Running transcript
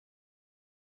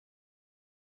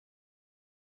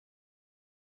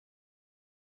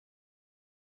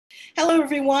Hello,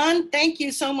 everyone. Thank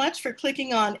you so much for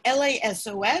clicking on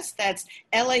LASOS. That's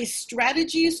LA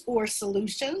Strategies or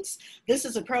Solutions. This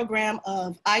is a program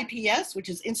of IPS, which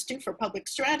is Institute for Public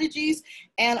Strategies,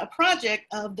 and a project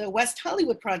of the West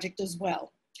Hollywood Project as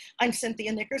well. I'm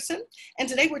Cynthia Nickerson, and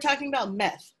today we're talking about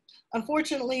meth.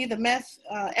 Unfortunately, the meth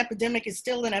epidemic is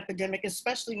still an epidemic,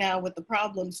 especially now with the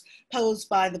problems posed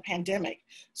by the pandemic.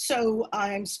 So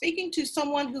I'm speaking to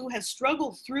someone who has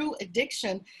struggled through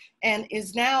addiction and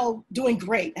is now doing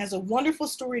great, has a wonderful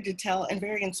story to tell and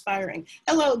very inspiring.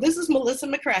 Hello, this is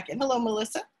Mellissa McCracken. Hello,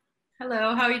 Mellissa.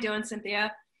 Hello, how are you doing,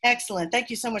 Cynthia? Excellent.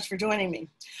 Thank you so much for joining me.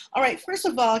 All right, first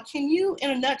of all, can you, in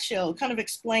a nutshell, kind of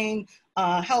explain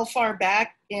how far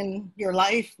back in your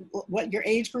life, what your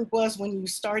age group was when you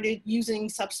started using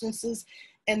substances,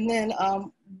 and then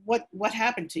what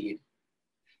happened to you?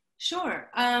 Sure.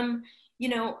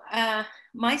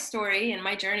 My story and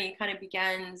my journey kind of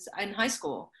begins in high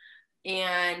school.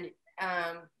 And,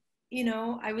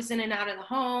 I was in and out of the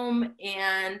home,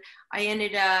 and I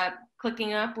ended up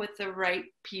clicking up with the right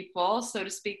people, so to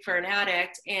speak, for an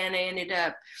addict. And I ended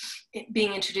up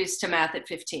being introduced to meth at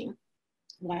 15.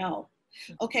 Wow.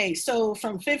 Okay, so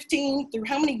from 15 through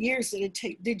how many years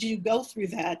did you go through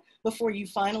that before you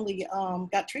finally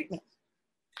got treatment?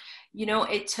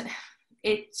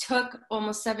 It took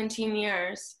almost 17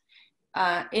 years,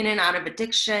 in and out of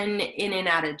addiction, in and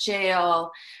out of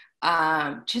jail,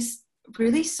 just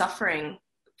really suffering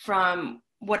from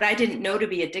what I didn't know to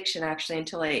be addiction actually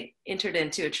until I entered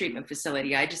into a treatment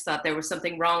facility. I just thought there was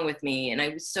something wrong with me. And I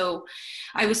was so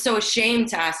ashamed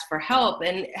to ask for help,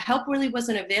 and help really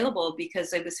wasn't available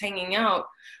because I was hanging out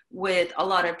with a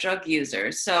lot of drug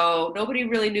users. So nobody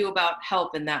really knew about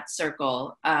help in that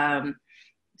circle. It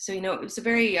was a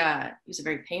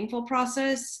very painful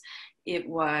process. It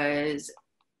was,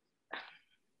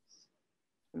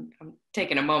 I'm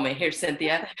taking a moment here,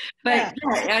 Cynthia, but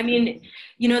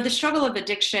the struggle of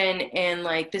addiction and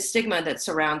like the stigma that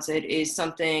surrounds it is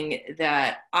something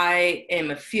that I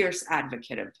am a fierce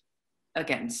advocate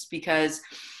against, because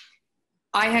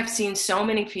I have seen so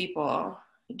many people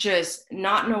just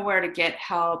not know where to get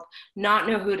help, not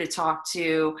know who to talk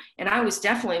to. And I was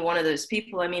definitely one of those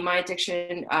people. I mean, my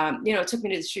addiction, took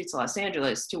me to the streets of Los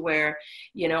Angeles, to where,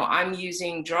 I'm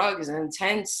using drugs and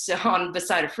tents on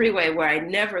beside a freeway where I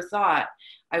never thought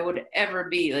I would ever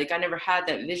be. Like, I never had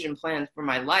that vision plan for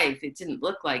my life. It didn't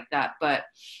look like that. But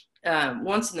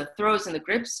once in the throes and the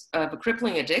grips of a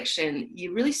crippling addiction,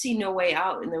 you really see no way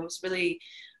out. And there was really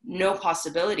no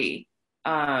possibility.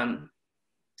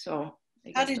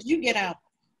 How did you get out?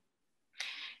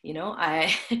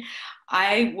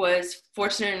 I was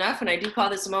fortunate enough, and I do call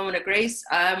this a moment of grace,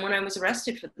 when I was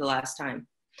arrested for the last time.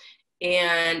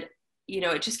 And,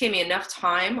 it just gave me enough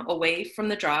time away from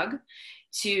the drug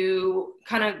to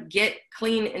kind of get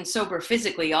clean and sober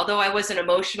physically. Although I wasn't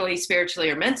emotionally,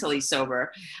 spiritually, or mentally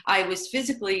sober, I was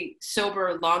physically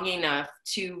sober long enough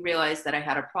to realize that I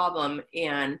had a problem.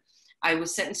 And I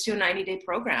was sentenced to a 90-day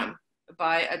program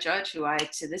by a judge who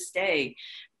to this day,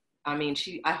 I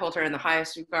hold her in the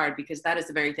highest regard, because that is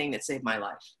the very thing that saved my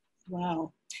life.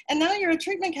 Wow. And now you're a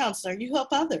treatment counselor. You help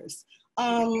others.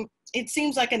 It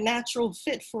seems like a natural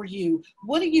fit for you.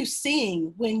 What are you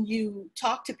seeing when you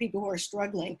talk to people who are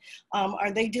struggling?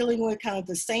 Are they dealing with kind of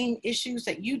the same issues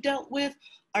that you dealt with?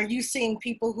 Are you seeing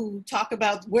people who talk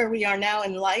about where we are now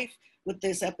in life with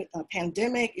this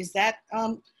pandemic? Is that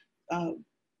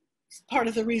part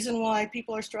of the reason why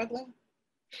people are struggling?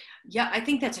 Yeah, I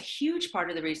think that's a huge part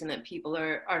of the reason that people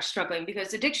are struggling,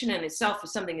 because addiction in itself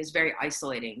is something that's very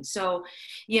isolating. So,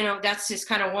 that's just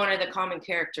kind of one of the common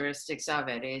characteristics of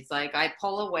it. It's like, I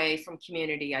pull away from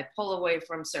community, I pull away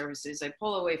from services, I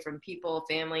pull away from people,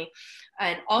 family,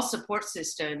 and all support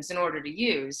systems in order to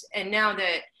use. And now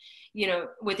that,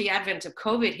 with the advent of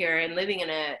COVID here and living in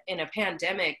a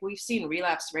pandemic, we've seen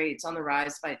relapse rates on the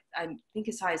rise by, I think,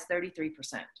 as high as 33%.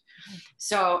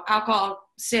 So alcohol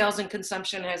sales and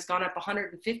consumption has gone up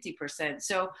 150%.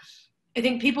 So I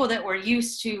think people that were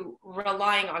used to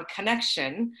relying on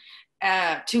connection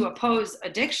to oppose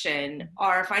addiction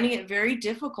are finding it very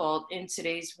difficult in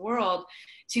today's world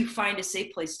to find a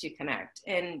safe place to connect.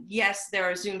 And yes, there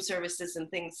are Zoom services and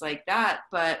things like that,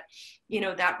 but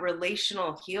that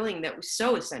relational healing that was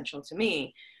so essential to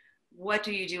me, what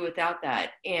do you do without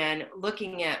that? And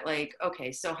looking at like,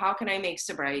 okay, so how can I make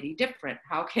sobriety different?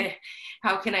 How can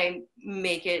I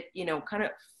make it, kind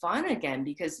of fun again?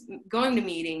 Because going to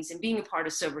meetings and being a part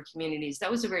of sober communities,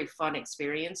 that was a very fun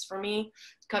experience for me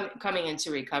coming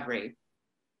into recovery.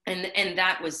 And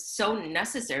that was so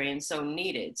necessary and so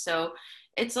needed. So,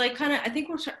 it's like kind of, I think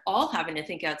we're all having to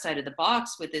think outside of the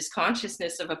box with this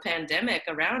consciousness of a pandemic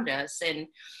around us. And,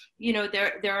 you know,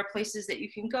 there are places that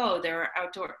you can go. There are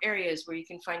outdoor areas where you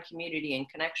can find community and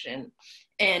connection.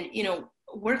 And, you know,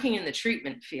 working in the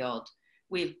treatment field,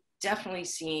 we've definitely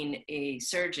seen a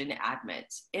surge in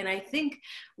admits. And I think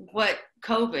what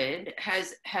COVID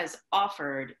has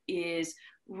offered is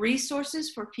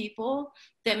resources for people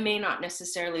that may not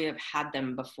necessarily have had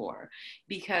them before,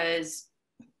 because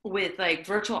with like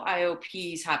virtual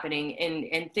IOPs happening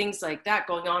and things like that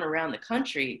going on around the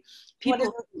country,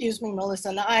 people— excuse me, Melissa,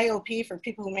 an IOP for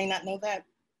people who may not know that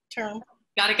term.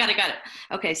 Got it.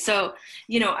 Okay, so,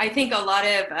 you know, I think a lot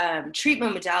of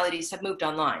treatment modalities have moved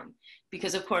online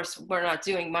because, of course, we're not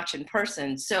doing much in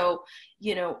person. So,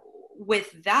 you know,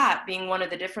 with that being one of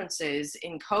the differences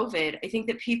in COVID, I think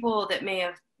that people that may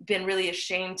have been really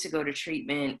ashamed to go to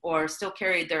treatment or still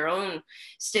carried their own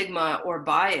stigma or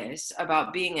bias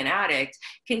about being an addict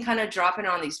can kind of drop in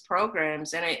on these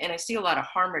programs. And I see a lot of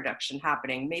harm reduction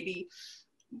happening. Maybe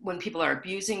when people are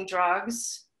abusing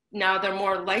drugs, now they're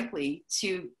more likely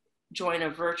to join a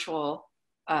virtual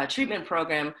treatment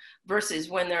program versus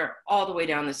when they're all the way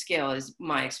down the scale, as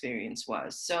my experience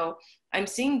was. So I'm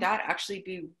seeing that actually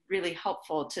be really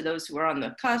helpful to those who are on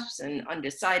the cusps and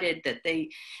undecided, that they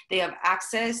have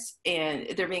access and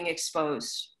they're being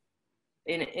exposed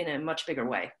in a much bigger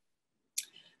way.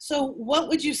 So what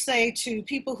would you say to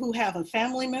people who have a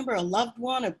family member, a loved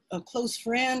one, a close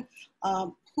friend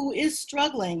who is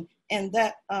struggling, and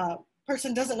that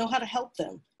person doesn't know how to help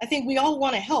them? I think we all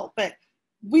want to help, but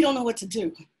we don't know what to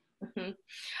do. Mm-hmm.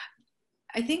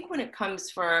 I think when it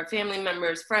comes for family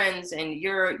members, friends, and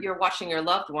you're watching your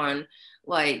loved one,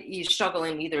 like you struggle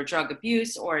in either drug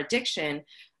abuse or addiction,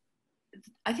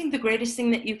 I think the greatest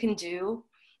thing that you can do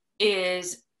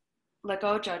is let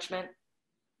go of judgment,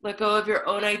 let go of your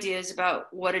own ideas about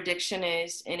what addiction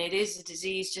is. And it is a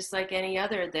disease just like any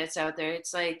other that's out there.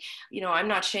 It's like, you know, I'm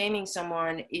not shaming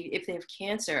someone if they have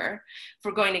cancer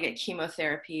for going to get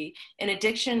chemotherapy. And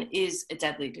addiction is a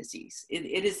deadly disease.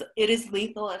 It is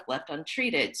lethal if left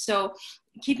untreated. So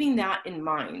keeping that in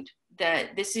mind,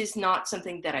 that this is not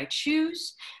something that I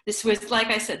choose. This was, like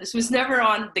I said, this was never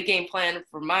on the game plan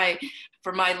for my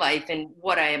life and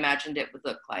what I imagined it would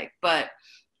look like. But,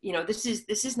 you know, this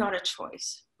is not a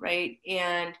choice, right?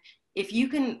 And if you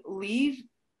can leave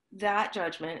that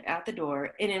judgment at the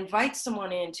door and invite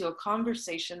someone into a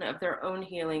conversation of their own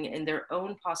healing and their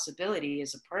own possibility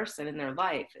as a person in their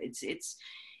life,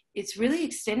 it's really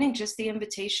extending just the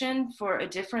invitation for a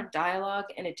different dialogue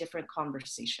and a different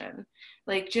conversation.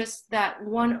 Like just that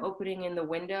one opening in the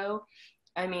window,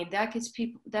 I mean, that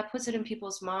puts it in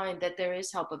people's mind that there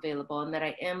is help available and that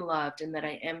I am loved and that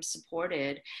I am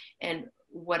supported, and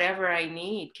whatever I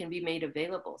need can be made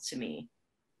available to me.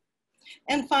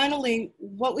 And finally,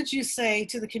 what would you say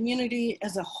to the community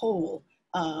as a whole,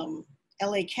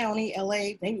 LA County,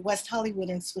 LA, maybe West Hollywood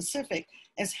in specific,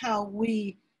 as how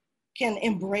we can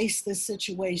embrace this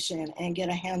situation and get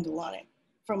a handle on it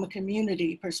from a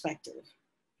community perspective?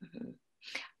 Mm-hmm.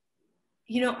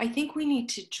 You know, I think we need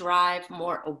to drive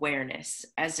more awareness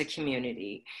as a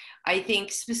community. I think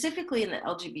specifically in the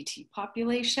LGBT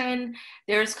population,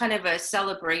 there's kind of a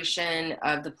celebration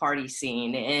of the party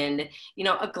scene and, you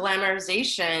know, a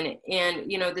glamorization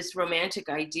and, you know, this romantic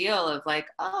ideal of like,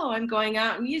 oh, I'm going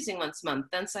out and using once a month,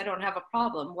 thus I don't have a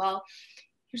problem. Well,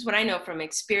 here's what I know from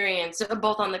experience,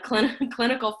 both on the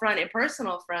clinical front and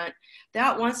personal front,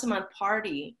 that once a month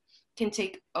party can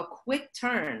take a quick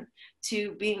turn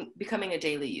to becoming a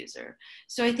daily user.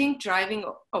 So I think driving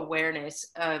awareness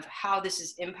of how this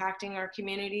is impacting our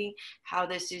community, how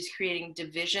this is creating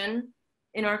division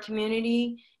in our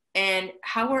community, and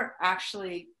how we're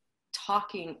actually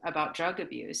talking about drug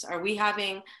abuse. Are we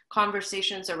having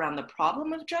conversations around the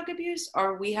problem of drug abuse?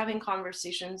 Or are we having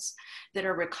conversations that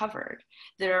are recovered,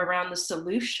 that are around the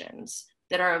solutions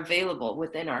that are available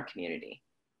within our community?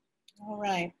 All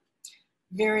right.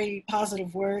 Very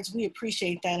positive words. We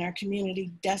appreciate that. Our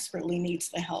community desperately needs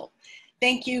the help.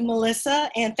 Thank you, Mellissa.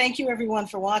 And thank you everyone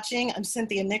for watching. I'm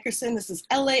Cynthia Nickerson. This is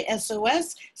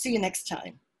LASOS. See you next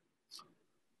time.